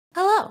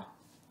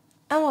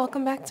and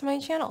welcome back to my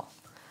channel.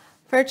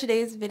 For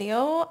today's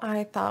video,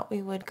 I thought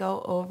we would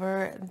go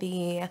over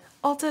the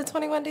Ulta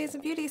 21 Days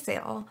of Beauty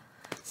sale.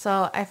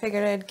 So I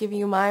figured I'd give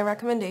you my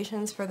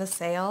recommendations for the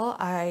sale.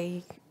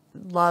 I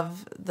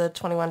love the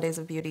 21 Days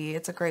of Beauty.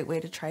 It's a great way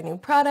to try new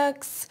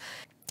products.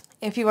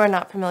 If you are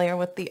not familiar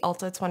with the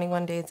Ulta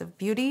 21 Days of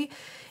Beauty,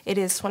 it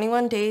is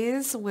 21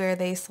 days where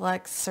they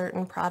select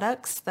certain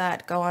products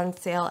that go on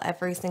sale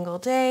every single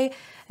day,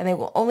 and they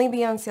will only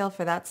be on sale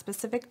for that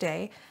specific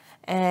day,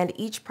 and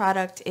each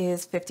product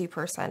is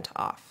 50%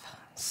 off.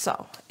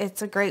 So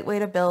it's a great way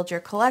to build your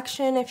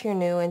collection if you're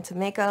new into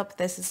makeup.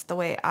 This is the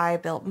way I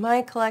built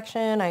my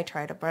collection. I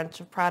tried a bunch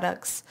of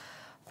products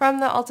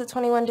from the Ulta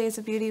 21 Days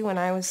of Beauty when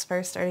I was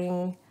first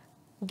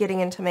getting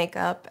into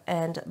makeup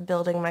and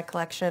building my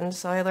collection.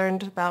 So I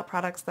learned about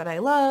products that I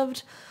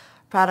loved,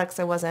 products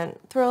I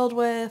wasn't thrilled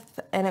with,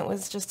 and it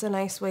was just a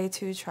nice way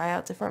to try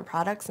out different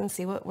products and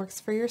see what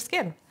works for your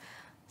skin.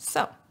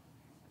 So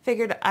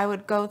figured I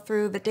would go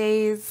through the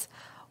days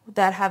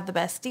that have the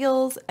best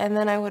deals, and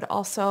then I would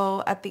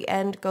also at the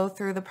end go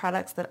through the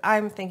products that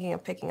I'm thinking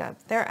of picking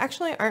up. There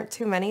actually aren't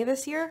too many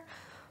this year,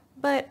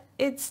 but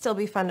it'd still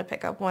be fun to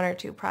pick up one or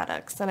two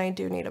products, and I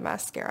do need a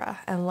mascara,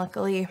 and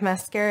luckily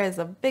mascara is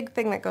a big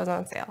thing that goes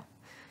on sale.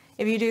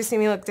 If you do see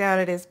me look down,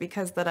 it is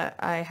because that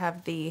I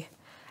have the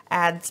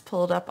ads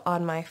pulled up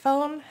on my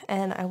phone,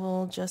 and I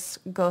will just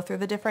go through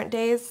the different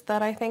days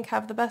that I think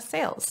have the best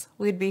sales.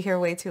 We'd be here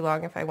way too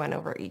long if I went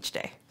over each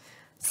day.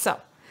 So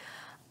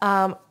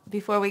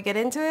before we get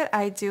into it,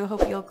 I do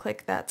hope you'll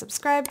click that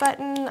subscribe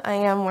button. I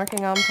am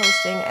working on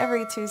posting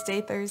every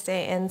Tuesday,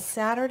 Thursday, and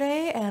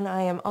Saturday, and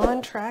I am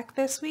on track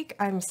this week.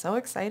 I'm so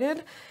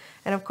excited.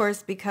 And of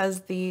course,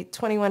 because the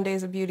 21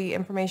 Days of Beauty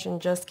information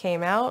just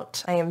came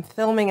out, I am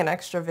filming an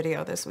extra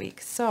video this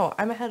week. So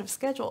I'm ahead of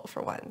schedule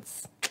for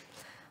once.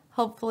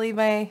 Hopefully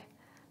by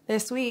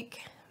this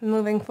week,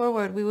 moving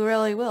forward, we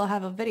really will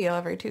have a video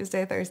every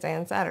Tuesday, Thursday,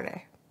 and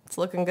Saturday. It's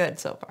looking good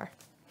so far.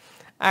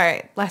 All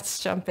right, let's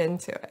jump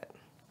into it.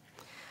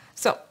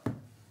 So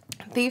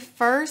the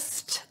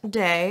first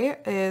day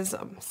is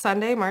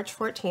Sunday, March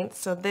 14th,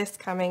 so this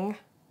coming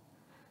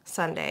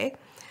Sunday.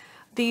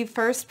 The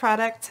first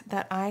product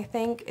that I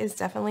think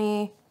is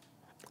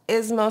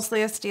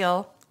mostly a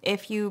steal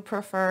if you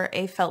prefer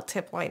a felt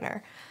tip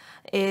liner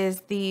is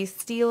the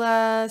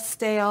Stila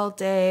Stay All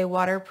Day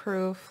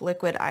Waterproof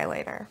Liquid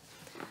Eyeliner.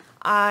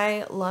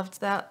 I loved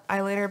that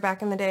eyeliner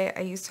back in the day. I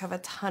used to have a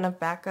ton of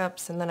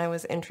backups, and then I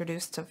was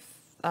introduced to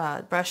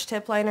brush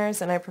tip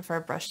liners, and I prefer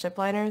brush tip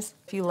liners.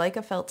 If you like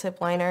a felt tip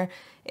liner,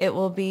 it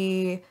will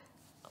be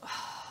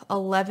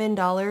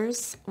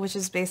 $11, which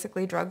is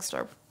basically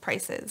drugstore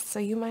prices. So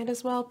you might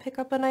as well pick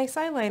up a nice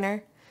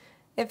eyeliner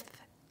if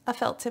a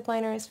felt tip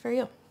liner is for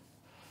you.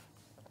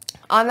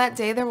 On that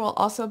day, there will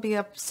also be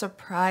a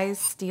surprise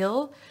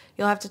steal.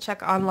 You'll have to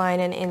check online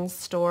and in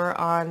store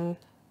on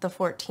the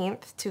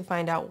 14th to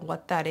find out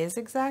what that is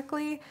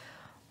exactly,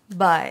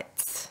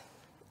 but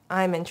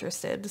I'm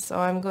interested, so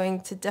I'm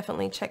going to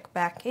definitely check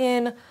back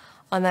in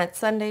on that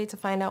Sunday to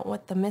find out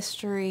what the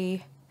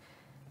mystery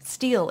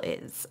steal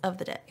is of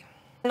the day.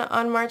 And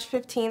on March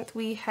 15th,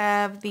 we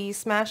have the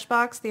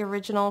Smashbox, the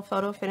original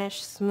Photo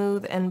Finish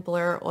Smooth and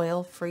Blur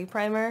Oil-Free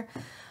Primer.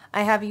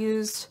 I have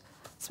used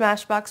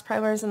Smashbox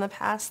primers in the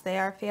past. They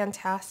are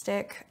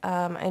fantastic.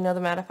 I know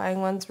the mattifying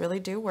ones really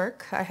do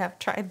work. I have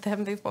tried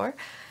them before,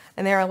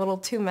 and they're a little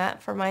too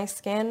matte for my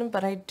skin,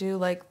 but I do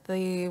like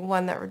the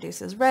one that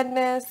reduces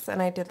redness,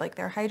 and I did like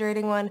their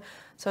hydrating one.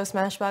 So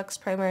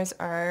Smashbox primers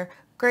are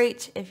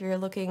great if you're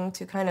looking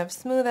to kind of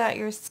smooth out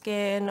your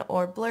skin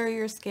or blur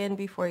your skin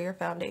before your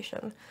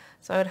foundation.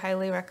 So I would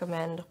highly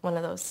recommend one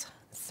of those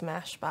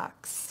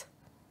Smashbox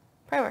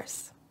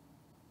primers.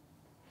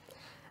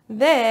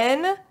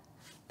 Then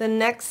the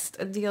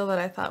next deal that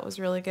I thought was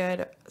really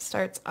good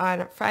starts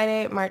on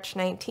Friday, March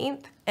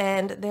 19th,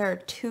 and there are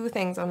two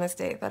things on this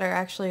day that are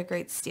actually a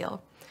great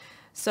steal.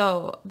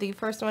 So the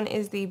first one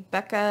is the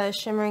Becca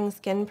Shimmering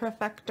Skin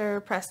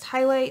Perfector Pressed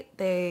Highlight.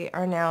 They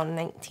are now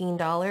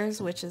 $19,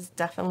 which is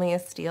definitely a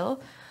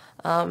steal.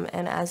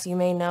 And as you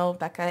may know,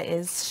 Becca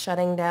is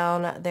shutting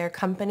down their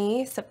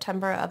company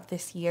September of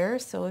this year.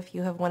 So if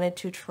you have wanted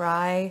to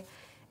try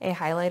a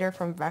highlighter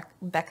from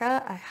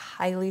Becca, I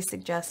highly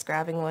suggest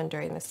grabbing one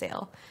during the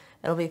sale.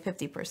 It'll be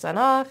 50%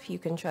 off. You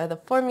can try the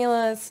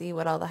formula, see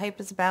what all the hype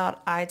is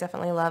about. I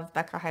definitely love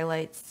Becca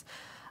highlights.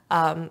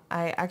 I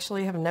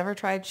actually have never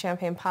tried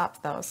Champagne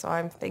Pop though, so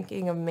I'm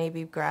thinking of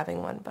maybe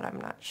grabbing one, but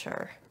I'm not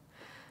sure.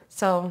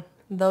 So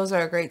those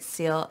are a great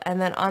steal. And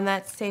then on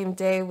that same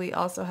day, we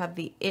also have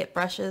the IT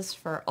brushes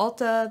for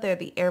Ulta. They're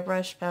the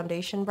airbrush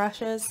foundation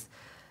brushes.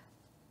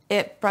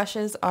 IT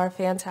brushes are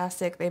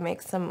fantastic. They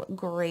make some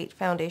great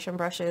foundation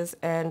brushes,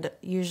 and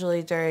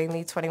usually during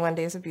the 21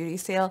 Days of Beauty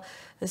sale,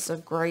 this is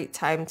a great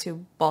time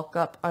to bulk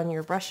up on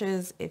your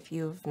brushes. If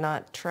you've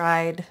not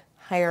tried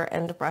higher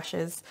end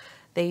brushes,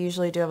 they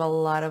usually do have a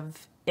lot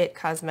of IT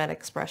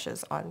Cosmetics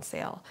brushes on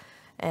sale,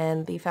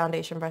 and the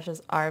foundation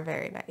brushes are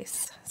very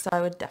nice. So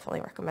I would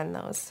definitely recommend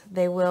those.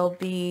 They will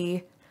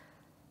be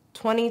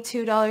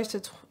 $22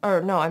 to,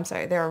 or no, I'm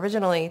sorry, they're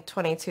originally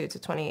 $22 to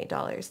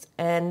 $28,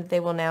 and they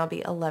will now be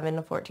 $11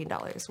 to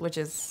 $14, which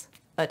is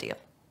a deal.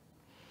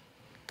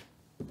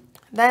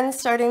 Then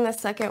starting the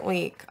second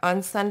week,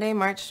 on Sunday,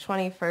 March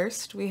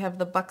 21st, we have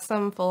the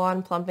Buxom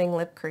Full-On Plumping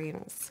Lip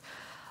Creams.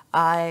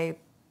 I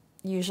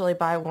usually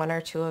buy 1 or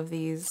 2 of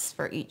these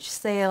for each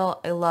sale.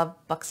 I love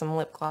Buxom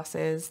lip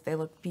glosses. They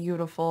look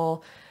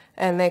beautiful,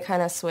 and they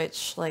kind of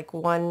switch, like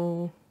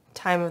one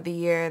time of the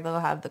year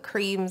they'll have the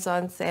creams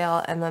on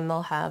sale, and then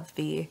they'll have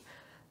the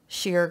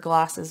sheer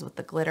glosses with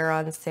the glitter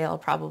on sale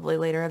probably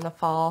later in the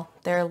fall.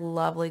 They're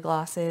lovely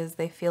glosses.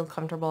 They feel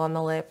comfortable on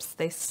the lips.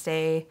 They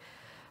stay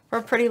for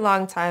a pretty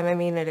long time. I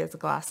mean, it is a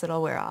gloss,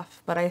 it'll wear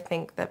off, but I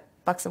think that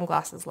Buxom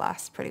glosses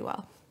last pretty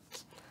well.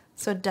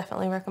 So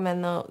definitely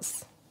recommend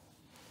those.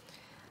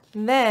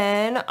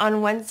 Then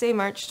on Wednesday,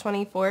 March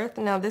 24th,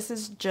 now this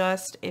is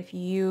just if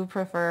you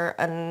prefer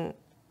an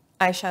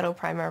eyeshadow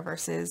primer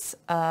versus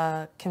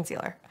a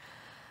concealer.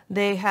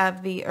 They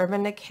have the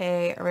Urban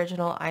Decay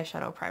Original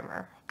Eyeshadow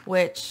Primer,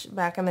 which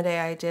back in the day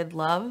I did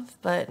love,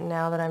 but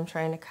now that I'm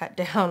trying to cut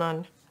down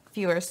on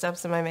fewer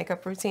steps in my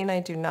makeup routine, I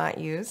do not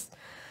use.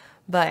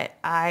 But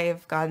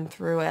I've gone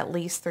through at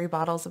least 3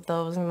 bottles of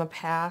those in the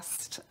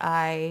past.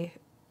 I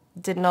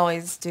didn't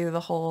always do the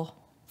whole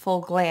full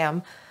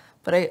glam,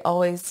 but I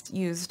always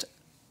used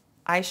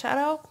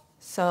eyeshadow.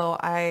 So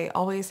I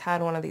always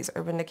had one of these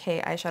Urban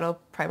Decay eyeshadow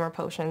primer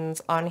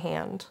potions on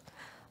hand.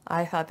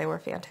 I thought they were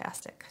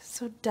fantastic.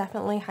 So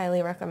definitely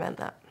highly recommend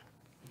that.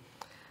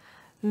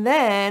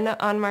 Then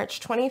on March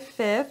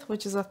 25th,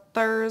 which is a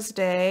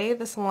Thursday,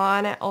 the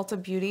salon at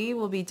Ulta Beauty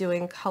will be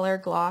doing color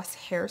gloss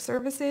hair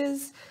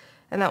services,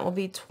 and that will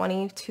be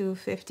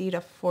 $22.50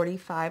 to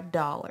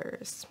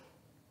 $45,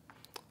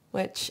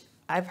 which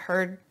I've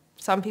heard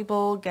some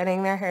people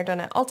getting their hair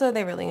done at Ulta,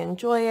 they really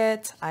enjoy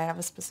it. I have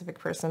a specific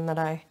person that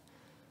I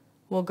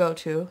will go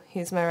to.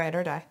 He's my ride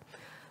or die.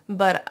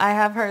 But I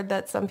have heard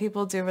that some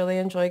people do really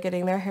enjoy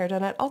getting their hair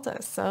done at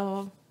Ulta.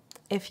 So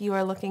if you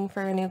are looking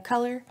for a new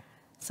color,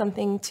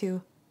 something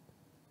to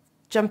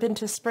jump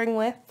into spring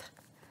with,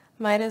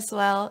 might as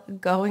well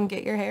go and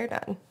get your hair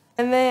done.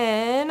 And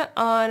then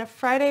on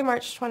Friday,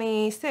 March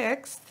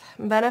 26th,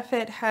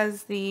 Benefit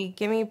has the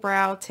Gimme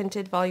Brow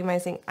Tinted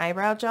Volumizing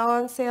Eyebrow Gel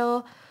on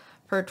sale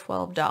for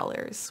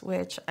 $12,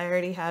 which I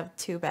already have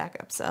 2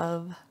 backups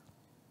of.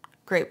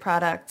 Great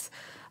products.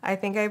 I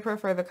think I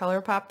prefer the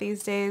ColourPop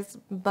these days,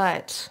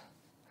 but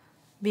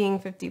being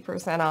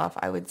 50% off,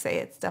 I would say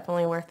it's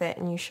definitely worth it,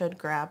 and you should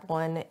grab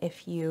one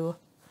if you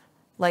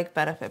like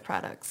Benefit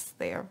products.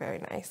 They are very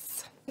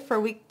nice. For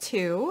week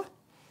 2,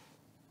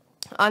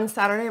 on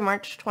Saturday,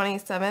 March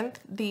 27th,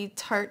 the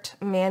Tarte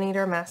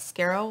Maneater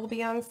Mascara will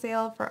be on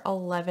sale for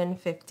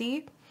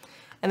 $11.50,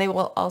 and they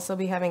will also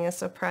be having a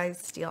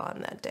surprise deal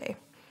on that day.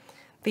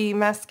 The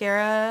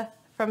mascara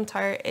from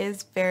Tarte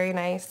is very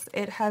nice.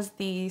 It has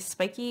the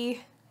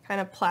spiky,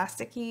 kind of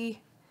plasticky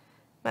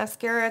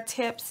mascara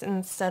tips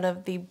instead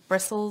of the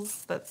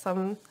bristles that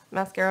some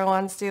mascara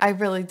ones do. I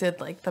really did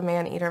like the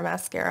Maneater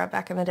mascara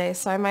back in the day,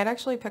 so I might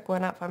actually pick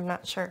one up, I'm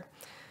not sure.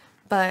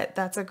 But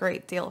that's a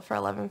great deal for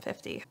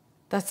 $11.50.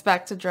 That's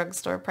back to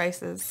drugstore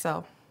prices,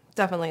 so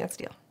definitely a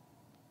steal.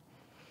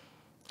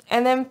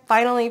 And then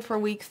finally for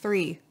week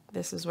 3,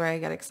 this is where I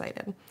get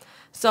excited.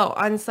 So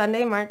on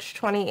Sunday, March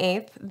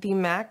 28th, the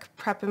MAC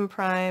Prep and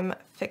Prime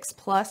Fix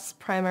Plus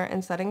Primer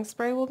and Setting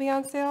Spray will be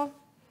on sale.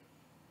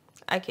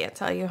 I can't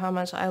tell you how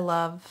much I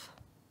love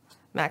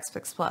MAC's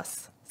Fix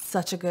Plus.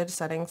 Such a good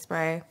setting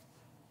spray.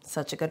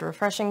 Such a good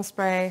refreshing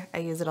spray. I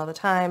use it all the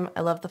time.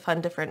 I love the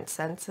fun different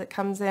scents it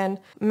comes in.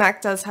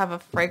 MAC does have a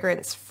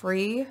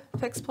fragrance-free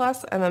Fix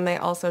Plus, and then they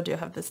also do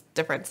have this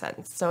different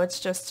scents. So it's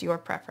just your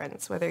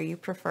preference, whether you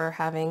prefer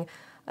having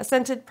a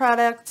scented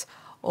product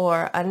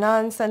or a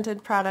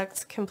non-scented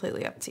product,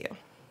 completely up to you.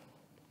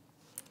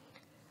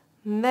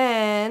 And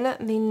then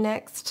the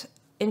next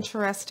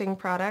interesting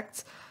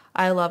product,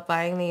 I love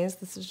buying these.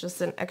 This is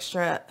just an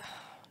extra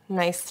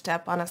nice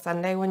step on a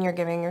Sunday when you're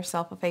giving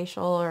yourself a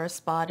facial or a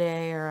spa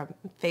day or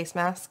a face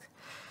mask.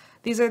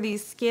 These are the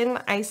Skin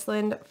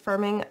Iceland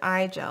Firming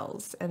Eye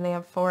Gels, and they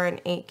have 4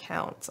 and 8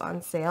 counts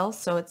on sale,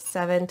 so it's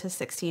 $7 to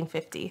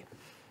 $16.50.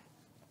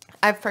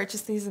 I've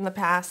purchased these in the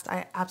past.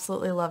 I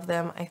absolutely love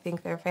them. I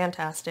think they're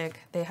fantastic.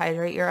 They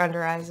hydrate your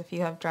under eyes if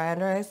you have dry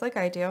under eyes like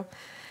I do,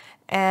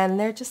 and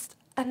they're just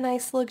a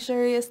nice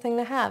luxurious thing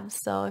to have.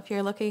 So if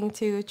you're looking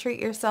to treat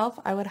yourself,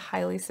 I would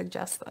highly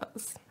suggest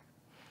those.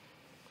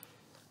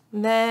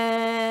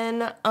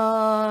 Then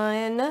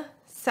on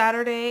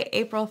Saturday,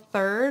 April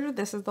 3rd,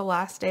 this is the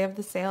last day of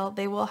the sale,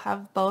 they will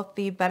have both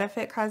the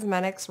Benefit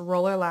Cosmetics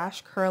Roller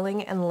Lash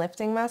Curling and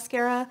Lifting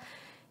Mascara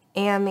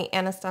and the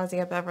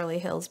Anastasia Beverly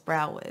Hills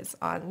Brow Wiz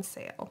on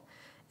sale.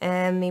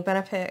 And the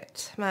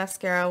Benefit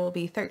Mascara will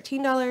be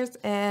 $13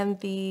 and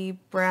the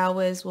Brow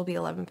Wiz will be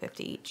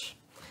 $11.50 each.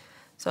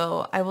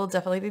 So I will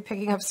definitely be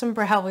picking up some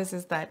Brow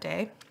Wizzes that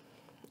day.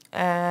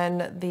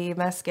 And the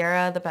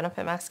mascara, the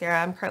Benefit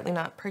mascara, I'm currently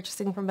not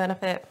purchasing from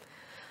Benefit,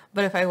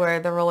 but if I were,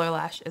 the Roller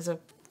Lash is a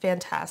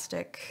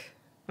fantastic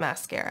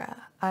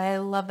mascara. I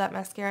love that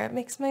mascara. It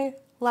makes my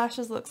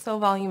lashes look so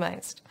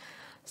volumized.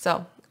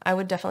 So I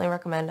would definitely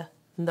recommend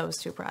those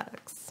two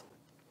products.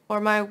 For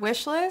my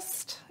wish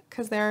list,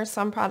 because there are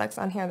some products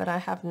on here that I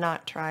have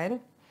not tried.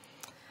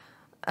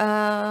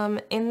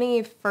 In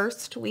the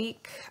first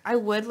week, I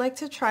would like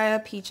to try a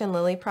Peach and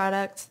Lilly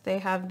product. They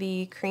have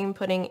the cream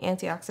pudding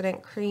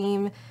antioxidant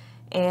cream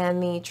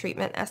and the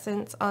treatment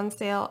essence on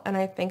sale, and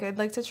I think I'd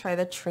like to try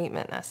the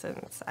treatment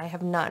essence. I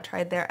have not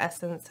tried their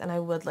essence, and I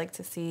would like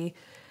to see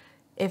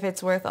if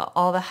it's worth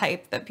all the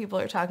hype that people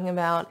are talking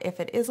about, if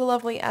it is a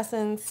lovely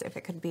essence, if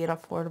it could be an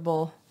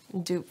affordable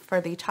dupe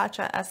for the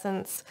Tatcha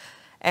essence.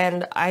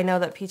 And I know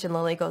that Peach and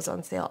Lilly goes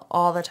on sale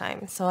all the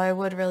time, so I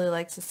would really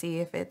like to see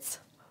if it's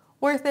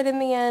worth it in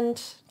the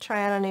end,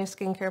 try out a new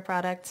skincare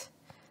product,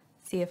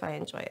 see if I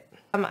enjoy it.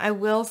 I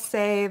will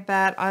say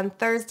that on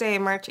Thursday,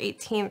 March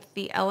 18th,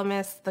 the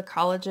Elemis, the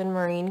Collagen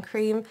Marine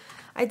Cream,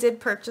 I did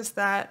purchase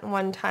that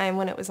one time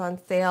when it was on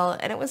sale,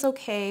 and it was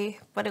okay,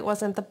 but it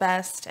wasn't the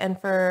best. And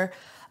for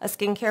a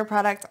skincare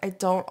product, I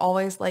don't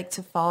always like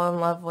to fall in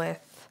love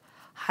with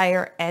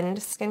higher end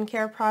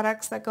skincare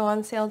products that go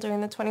on sale during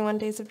the 21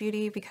 Days of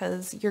Beauty,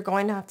 because you're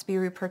going to have to be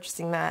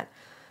repurchasing that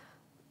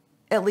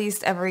at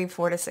least every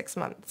 4 to 6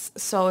 months.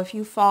 So if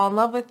you fall in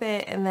love with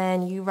it and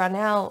then you run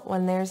out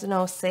when there's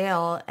no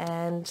sale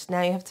and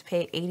now you have to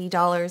pay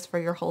 $80 for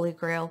your Holy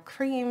Grail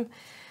cream,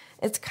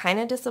 it's kind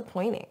of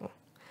disappointing.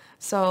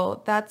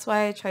 So that's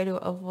why I try to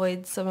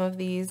avoid some of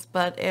these,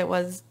 but it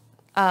was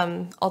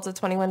Ulta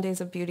 21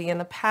 Days of Beauty in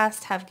the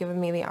past have given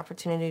me the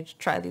opportunity to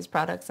try these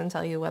products and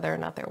tell you whether or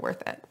not they're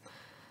worth it.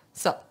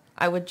 So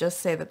I would just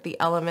say that the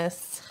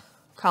Elemis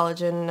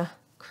collagen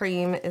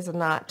cream is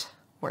not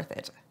worth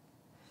it.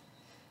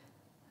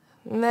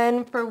 And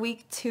then for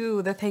week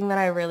 2, the thing that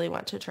I really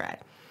want to try.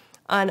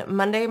 On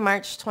Monday,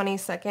 March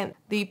 22nd,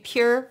 the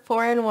Pure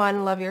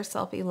 4-in-1 Love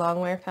Yourself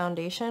Longwear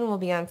Foundation will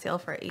be on sale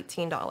for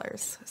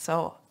 $18.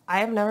 So I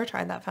have never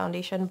tried that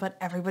foundation, but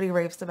everybody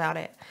raves about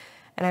it.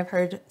 And I've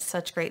heard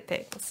such great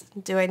things.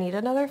 Do I need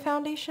another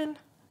foundation?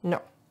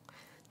 No.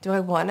 Do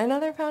I want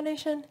another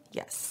foundation?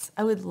 Yes.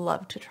 I would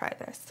love to try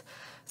this.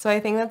 So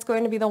I think that's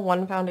going to be the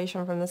one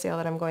foundation from the sale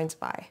that I'm going to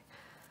buy.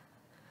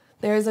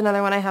 There is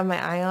another one I have my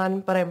eye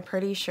on, but I'm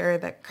pretty sure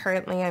that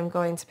currently I'm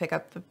going to pick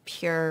up the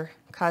Pure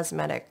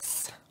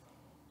Cosmetics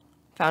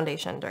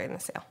foundation during the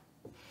sale.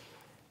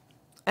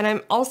 And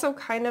I'm also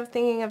kind of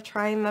thinking of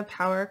trying the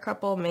Power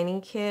Couple mini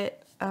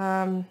kit.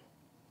 I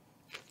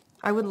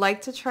would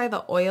like to try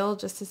the oil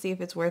just to see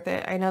if it's worth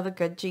it. I know the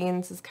Good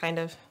Genes is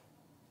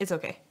it's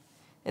okay.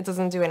 It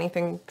doesn't do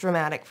anything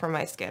dramatic for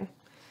my skin.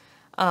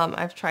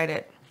 I've tried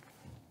it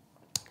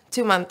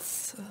 2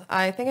 months.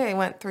 I think I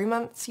went 3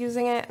 months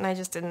using it and I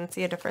just didn't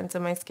see a difference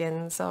in my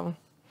skin, so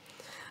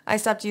I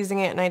stopped using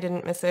it and I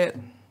didn't miss it.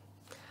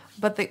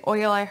 But the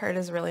oil I heard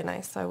is really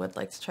nice, so I would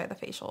like to try the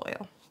facial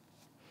oil.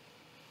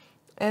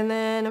 And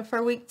then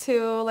for week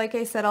 2, like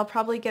I said, I'll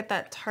probably get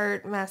that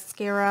Tarte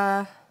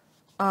mascara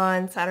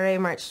on Saturday,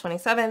 March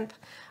 27th,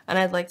 and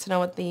I'd like to know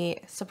what the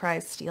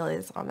surprise steal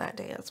is on that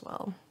day as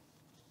well.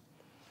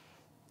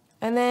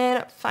 And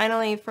then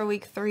finally for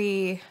week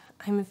 3,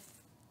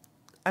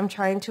 I'm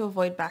trying to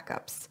avoid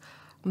backups,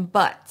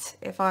 but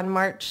if on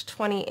March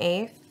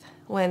 28th,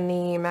 when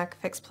the MAC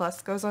Fix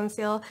Plus goes on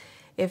sale,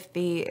 if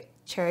the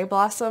Cherry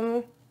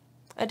Blossom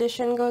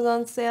edition goes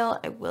on sale,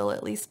 I will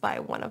at least buy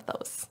one of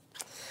those.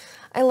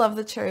 I love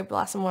the Cherry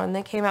Blossom one.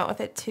 They came out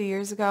with it 2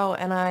 years ago,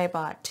 and I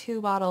bought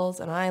 2 bottles,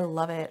 and I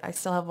love it. I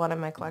still have one in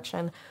my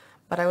collection,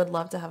 but I would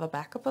love to have a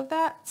backup of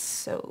that.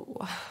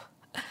 So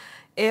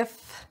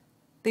if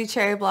the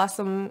Cherry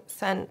Blossom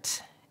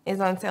scent is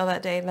on sale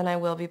that day, then I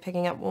will be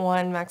picking up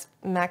one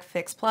MAC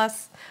Fix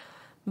Plus.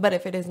 But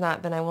if it is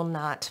not, then I will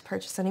not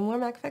purchase any more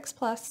MAC Fix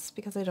Plus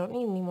because I don't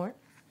need any more.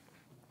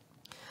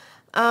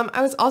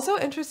 I was also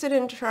interested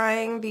in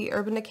trying the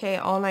Urban Decay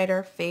All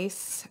Nighter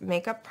Face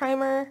Makeup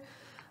Primer.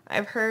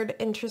 I've heard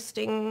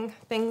interesting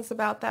things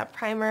about that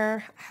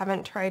primer. I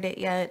haven't tried it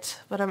yet,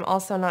 but I'm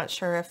also not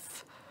sure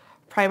if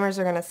primers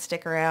are going to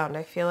stick around.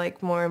 I feel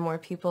like more and more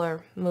people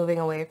are moving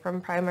away from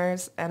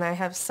primers, and I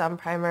have some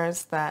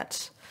primers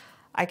that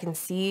I can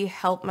see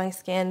help my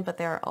skin, but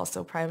there are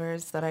also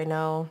primers that I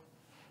know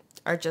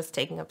are just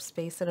taking up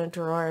space in a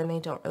drawer and they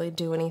don't really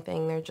do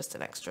anything. They're just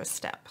an extra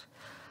step.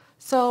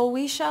 So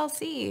we shall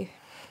see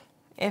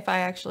if I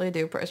actually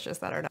do purchase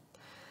that or not.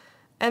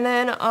 And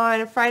then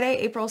on Friday,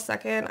 April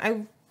 2nd,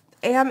 I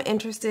am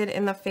interested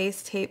in the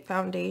Face Tape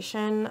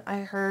Foundation. I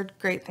heard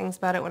great things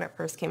about it when it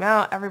first came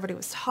out. Everybody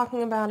was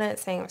talking about it,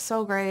 saying it was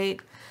so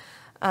great.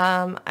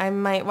 I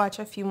might watch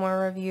a few more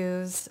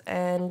reviews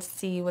and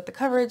see what the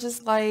coverage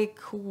is like,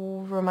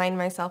 remind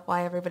myself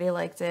why everybody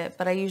liked it,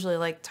 but I usually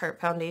like Tarte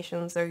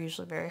foundations. They're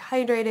usually very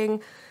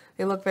hydrating,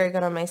 they look very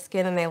good on my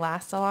skin, and they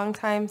last a long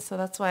time, so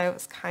that's why I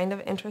was kind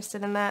of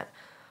interested in that.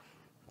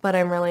 But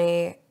I'm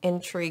really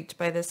intrigued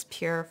by this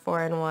Pure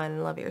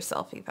 4-in-1 Love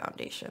Yourself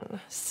foundation,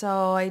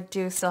 so I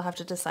do still have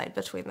to decide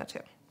between the two.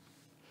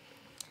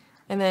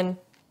 And then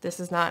this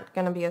is not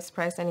going to be a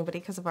surprise to anybody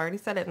because I've already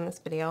said it in this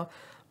video,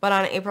 But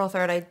on April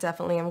 3rd, I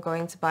definitely am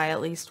going to buy at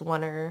least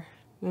 1 or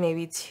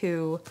maybe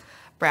 2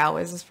 brow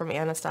wizzes from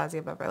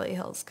Anastasia Beverly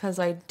Hills because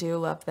I do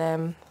love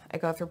them. I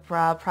go through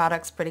brow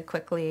products pretty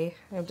quickly.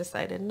 I've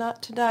decided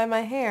not to dye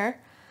my hair,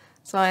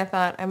 so I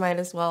thought I might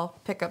as well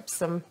pick up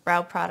some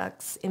brow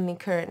products in the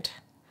current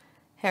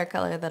hair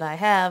color that I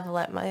have,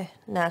 let my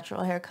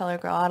natural hair color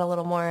grow out a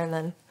little more, and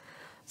then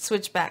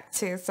switch back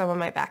to some of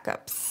my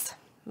backups.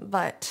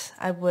 But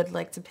I would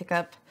like to pick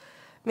up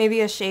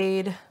maybe a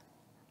shade,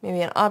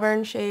 maybe an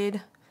auburn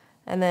shade,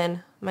 and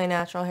then my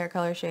natural hair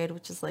color shade,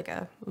 which is like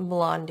a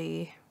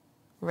blondie,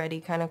 reddy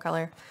kind of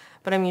color.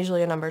 But I'm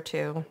usually a number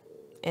 2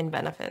 in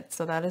Benefit,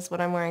 so that is what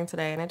I'm wearing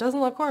today, and it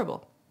doesn't look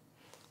horrible.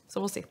 So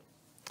we'll see.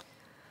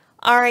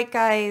 Alright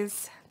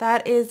guys,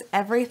 that is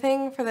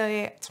everything for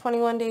the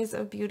 21 Days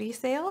of Beauty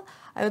sale.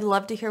 I would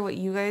love to hear what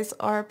you guys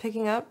are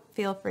picking up.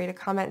 Feel free to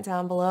comment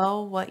down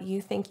below what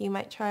you think you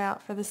might try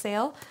out for the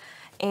sale.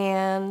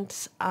 And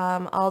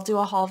I'll do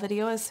a haul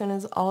video as soon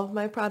as all of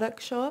my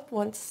products show up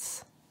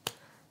once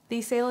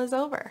the sale is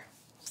over.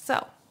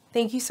 So,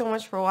 thank you so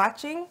much for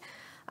watching.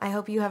 I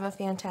hope you have a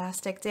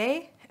fantastic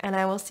day, and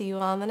I will see you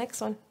all in the next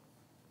one.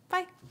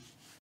 Bye!